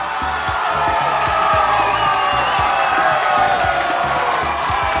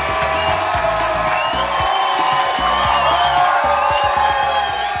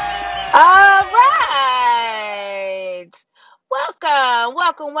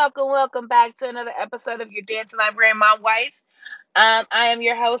welcome back to another episode of your Dance Library, My Wife. I am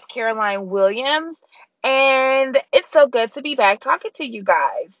your host, Caroline Williams, and it's so good to be back talking to you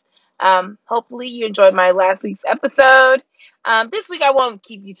guys. Hopefully, you enjoyed my last week's episode. This week, I won't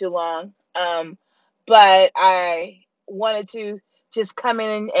keep you too long, but I wanted to just come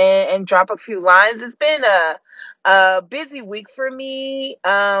in and drop a few lines. It's been a busy week for me.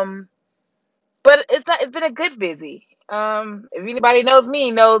 But it's not. It's been a good busy. If anybody knows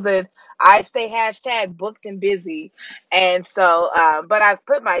me, knows that I stay hashtag booked and busy, and so. But I've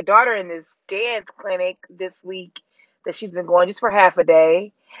put my daughter in this dance clinic this week that she's been going just for half a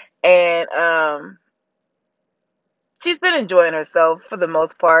day, and she's been enjoying herself for the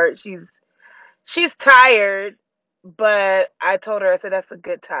most part. She's tired, but I told her I said that's a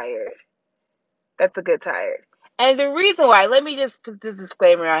good tired. That's a good tired. And the reason why, let me just put this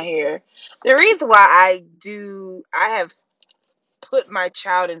disclaimer out here. The reason why I have put my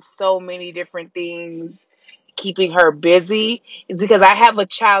child in so many different things, keeping her busy, is because I have a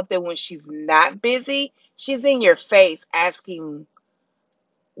child that when she's not busy, she's in your face asking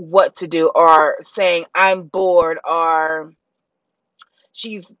what to do or saying, I'm bored, or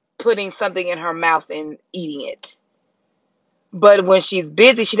she's putting something in her mouth and eating it. But when she's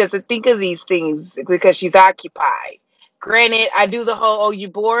busy, she doesn't think of these things because she's occupied. Granted, I do the whole, oh, you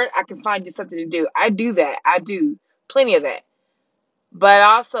bored? I can find you something to do. I do that. I do plenty of that. But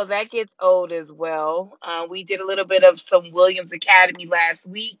also, that gets old as well. We did a little bit of some Williams Academy last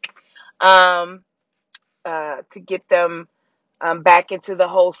week um, to get them back into the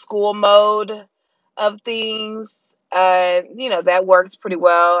whole school mode of things. That works pretty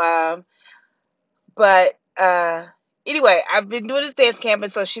well. But anyway, I've been doing this dance camp,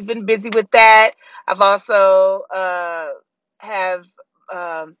 and so she's been busy with that. I've also have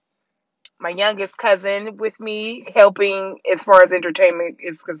my youngest cousin with me helping as far as entertainment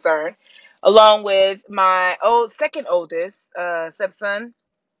is concerned, along with my second oldest stepson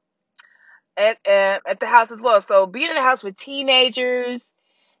at the house as well. So being in the house with teenagers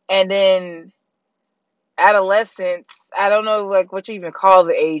and then adolescents, I don't know like what you even call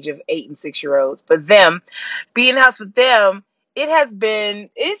the age of 8 and 6 year olds, but them being in the house with them, it's been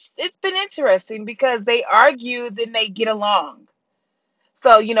interesting because they argue, then they get along.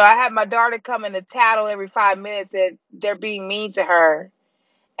 So, I have my daughter come in to tattle every 5 minutes that they're being mean to her.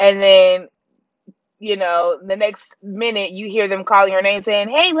 And then, the next minute you hear them calling her name saying,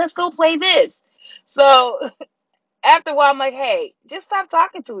 hey, let's go play this. So after a while, I'm like, hey, just stop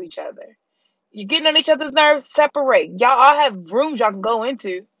talking to each other. You're getting on each other's nerves, separate. Y'all all have rooms y'all can go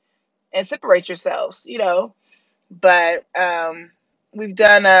into and separate yourselves. But we've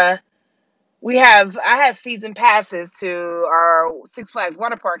done I have season passes to our Six Flags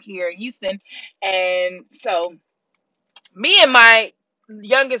water park here in Houston. And so me and my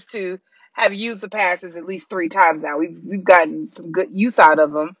youngest two have used the passes at least 3 times now. We've gotten some good use out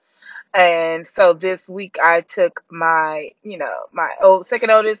of them. And so this week I took my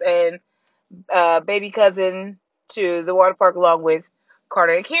second oldest and baby cousin to the water park along with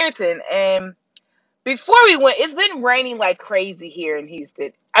Carter and Carrington. And before we went, it's been raining like crazy here in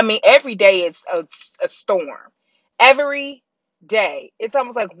Houston. I mean, every day it's a storm. Every day. It's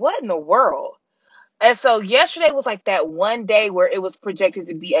almost like, what in the world? And so yesterday was like that one day where it was projected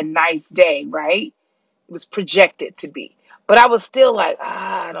to be a nice day, right? It was projected to be. But I was still like,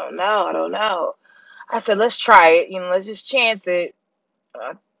 I don't know. I don't know. I said, let's try it. Let's just chance it.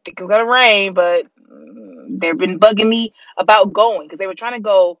 I think it's going to rain, but they've been bugging me about going because they were trying to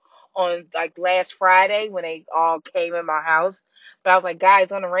go on like last Friday when they all came in my house. But I was like, guys,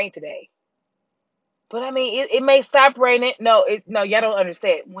 it's going to rain today. But I mean, it may stop raining. No, y'all don't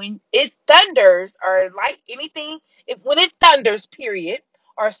understand. When it thunders or like anything, when it thunders, period,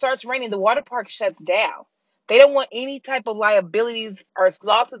 or starts raining, the water park shuts down. They don't want any type of liabilities or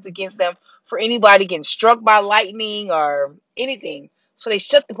lawsuits against them for anybody getting struck by lightning or anything. So they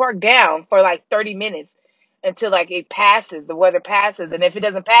shut the park down for like 30 minutes until like it passes, the weather passes, and if it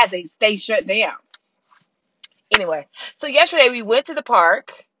doesn't pass, it stays shut down. Anyway, so yesterday we went to the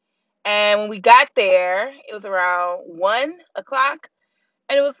park. And when we got there, it was around 1 o'clock,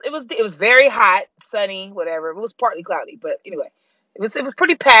 and it was very hot, sunny, whatever. It was partly cloudy, but anyway, it was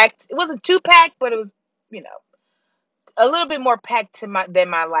pretty packed. It wasn't too packed, but it was you know a little bit more packed than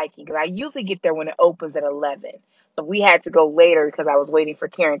my liking because I usually get there when it opens at 11. But we had to go later because I was waiting for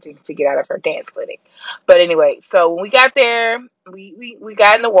Karen to get out of her dance clinic. But anyway, so when we got there, we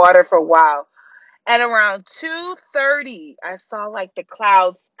got in the water for a while. At around 2:30, I saw like the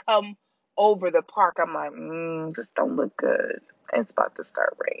clouds come over the park. I'm like, this don't look good. It's about to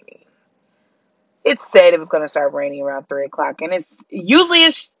start raining. It said it was going to start raining around 3 o'clock, and it's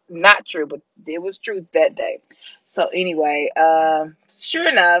not true, but it was true that day. So anyway, sure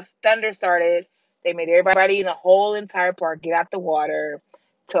enough, thunder started. They made everybody in the whole entire park get out the water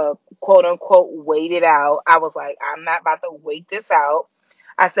to quote unquote wait it out. I was like, I'm not about to wait this out.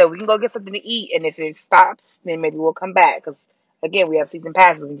 I said we can go get something to eat, and if it stops, then maybe we'll come back. Because again, we have season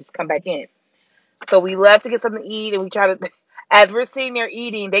passes. We just come back in. So we left to get something to eat, and we tried to. As we're sitting there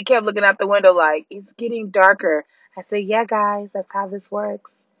eating, they kept looking out the window like it's getting darker. I said, "Yeah, guys, that's how this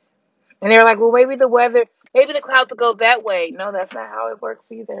works." And they were like, "Well, maybe the clouds will go that way." No, that's not how it works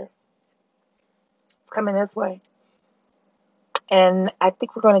either. It's coming this way, and I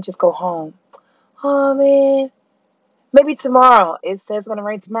think we're gonna just go home. Oh man, maybe tomorrow. It says it's gonna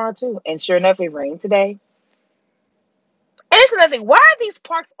rain tomorrow too, and sure enough, it rained today. And it's another thing. Why are these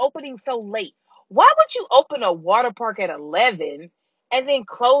parks opening so late? Why would you open a water park at 11 and then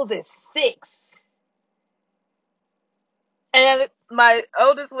close at 6? And my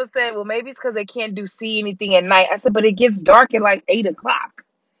oldest was saying, well, maybe it's because they can't see anything at night. I said, but it gets dark at like 8 o'clock.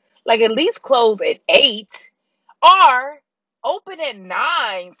 Like at least close at 8 or open at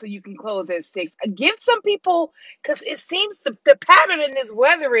 9 so you can close at 6. Give some people, because it seems the pattern in this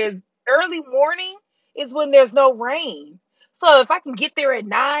weather is early morning is when there's no rain. So if I can get there at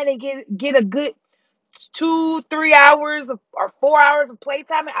 9 and get a good 2 3 hours or 4 hours of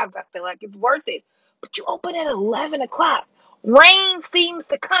playtime, I feel like it's worth it. But you open at 11 o'clock. Rain seems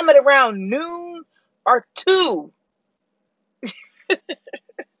to come at around noon or 2.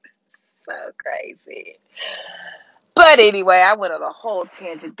 So crazy. But anyway, I went on a whole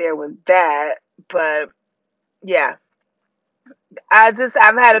tangent there with that. But yeah, I've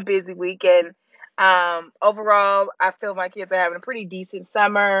had a busy weekend. Overall, I feel my kids are having a pretty decent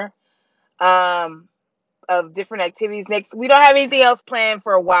summer. Um, of different activities next. We don't have anything else planned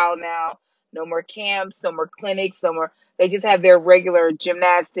for a while now. No more camps, no more clinics, no more. They just have their regular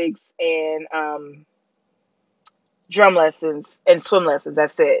gymnastics and drum lessons and swim lessons.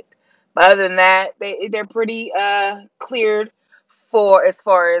 That's it. But other than that, they're pretty cleared for as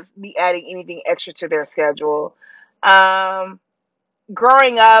far as me adding anything extra to their schedule. Um,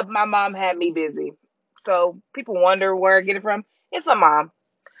 Growing up, my mom had me busy, so people wonder where I get it from. It's my mom.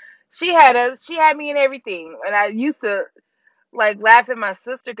 She had me in everything, and I used to like laugh at my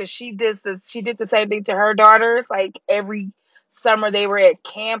sister because she did the same thing to her daughters. Like every summer they were at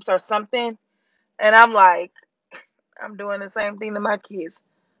camps or something, and I'm like, I'm doing the same thing to my kids.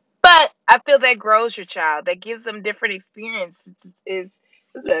 But I feel that grows your child. That gives them different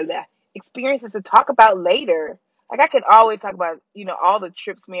blah, blah, experiences to talk about later. Like I could always talk about all the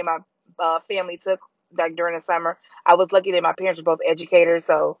trips me and my family took like during the summer. I was lucky that my parents were both educators,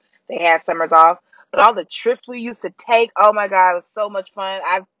 so they had summers off. But all the trips we used to take, oh my god, it was so much fun.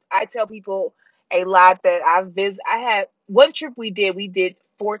 I tell people a lot that I had one trip we did. We did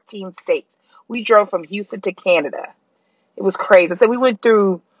 14 states. We drove from Houston to Canada. It was crazy. So we went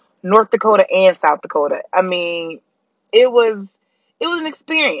through North Dakota and South Dakota. I mean, it was it was an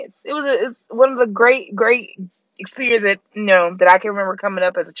experience. It's one of the great experiences that that I can remember coming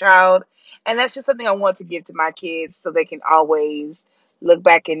up as a child, and that's just something I want to give to my kids so they can always look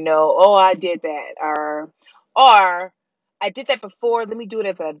back and know, oh, I did that, or I did that before. Let me do it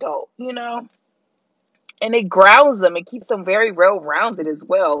as an adult. And it grounds them. It keeps them very well rounded as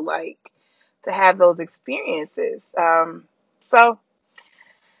well. Like to have those experiences. So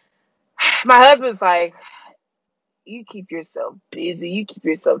my husband's like, you keep yourself busy. You keep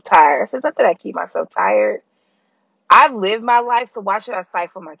yourself tired. I said, it's not that I keep myself tired. I've lived my life, so why should I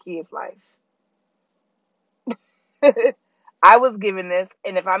stifle my kids' life? I was given this,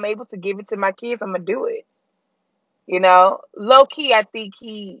 and if I'm able to give it to my kids, I'm gonna do it. Low key, I think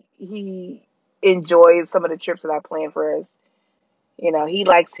he enjoys some of the trips that I plan for us.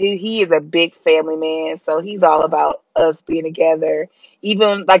 He is a big family man, so he's all about us being together.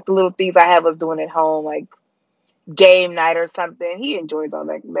 Even like the little things I have us doing at home, like game night or something. He enjoys all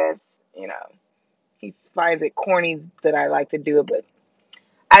that mess. You know, he finds it corny that I like to do it, but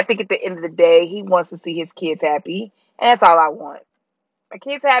I think at the end of the day, he wants to see his kids happy, and that's all I want. My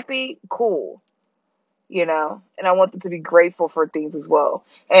kids happy, cool. And I want them to be grateful for things as well.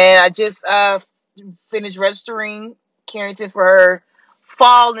 And I just finished registering Carrington for her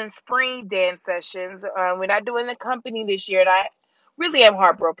fall and spring dance sessions. We're not doing the company this year, and I really am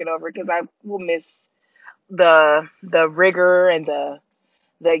heartbroken over it because I will miss the rigor and the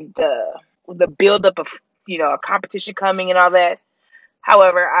build up of a competition coming and all that.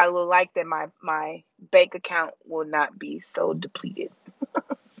 However, I will like that my bank account will not be so depleted.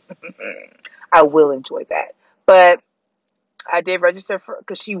 I will enjoy that. But I did register for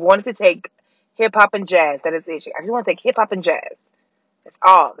because she wanted to take hip hop and jazz. That is it. I just want to take hip hop and jazz. That's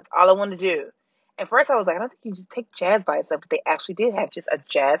all. That's all I want to do. And first I was like, I don't think you just take jazz by itself, but they actually did have just a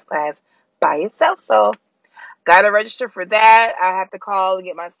jazz class by itself. So gotta register for that. I have to call and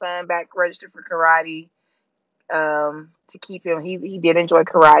get my son back registered for karate. To keep him. He did enjoy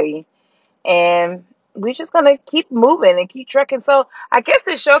karate. And we're just gonna keep moving and keep trucking. So I guess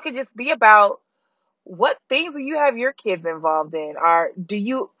this show could just be about what things do you have your kids involved in? Or do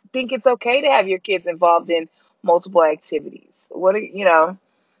you think it's okay to have your kids involved in multiple activities? What are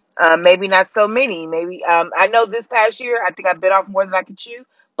maybe not so many. Maybe I know this past year I think I bit off more than I could chew.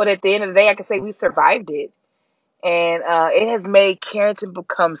 But at the end of the day, I can say we survived it, and it has made Carrington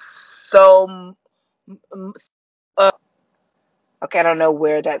become so. Uh, okay, I don't know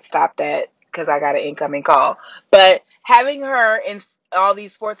where that stopped at because I got an incoming call. But having her in all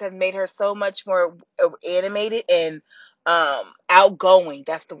these sports has made her so much more animated and outgoing.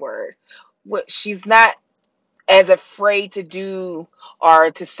 That's the word. She's not as afraid to do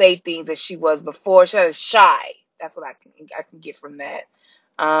or to say things as she was before. She's not shy. That's what I can get from that.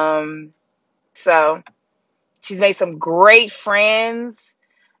 Um, so she's made some great friends.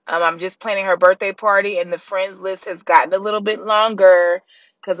 I'm just planning her birthday party, and the friends list has gotten a little bit longer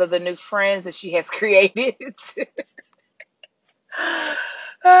because of the new friends that she has created.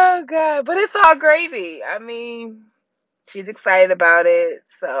 Oh God! But it's all gravy. I mean, she's excited about it,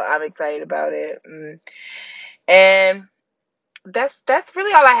 so I'm excited about it. And that's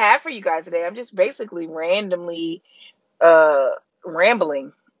really all I have for you guys today. I'm just basically randomly uh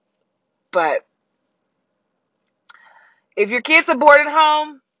rambling. But if your kids are bored at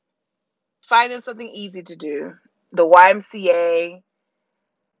home, find them something easy to do. The YMCA,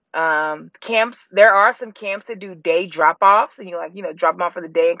 camps. There are some camps that do day drop offs, and you like drop them off for the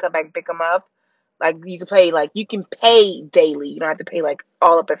day and come back and pick them up. Like you can pay daily. You don't have to pay like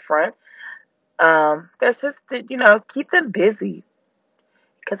all up at front. There's just to, keep them busy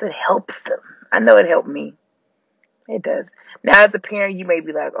because it helps them. I know it helped me. It does. Now, as a parent, you may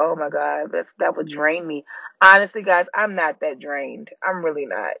be like, "Oh my God, that would drain me." Honestly, guys, I'm not that drained. I'm really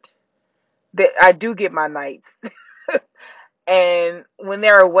not. I do get my nights, and when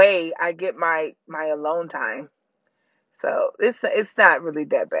they're away, I get my alone time. So it's not really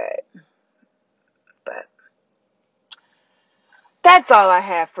that bad. But that's all I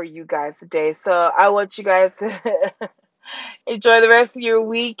have for you guys today. So I want you guys to enjoy the rest of your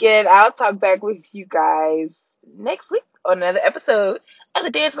week, and I'll talk back with you guys next week on another episode of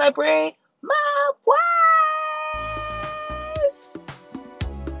the Dance Library. Bye.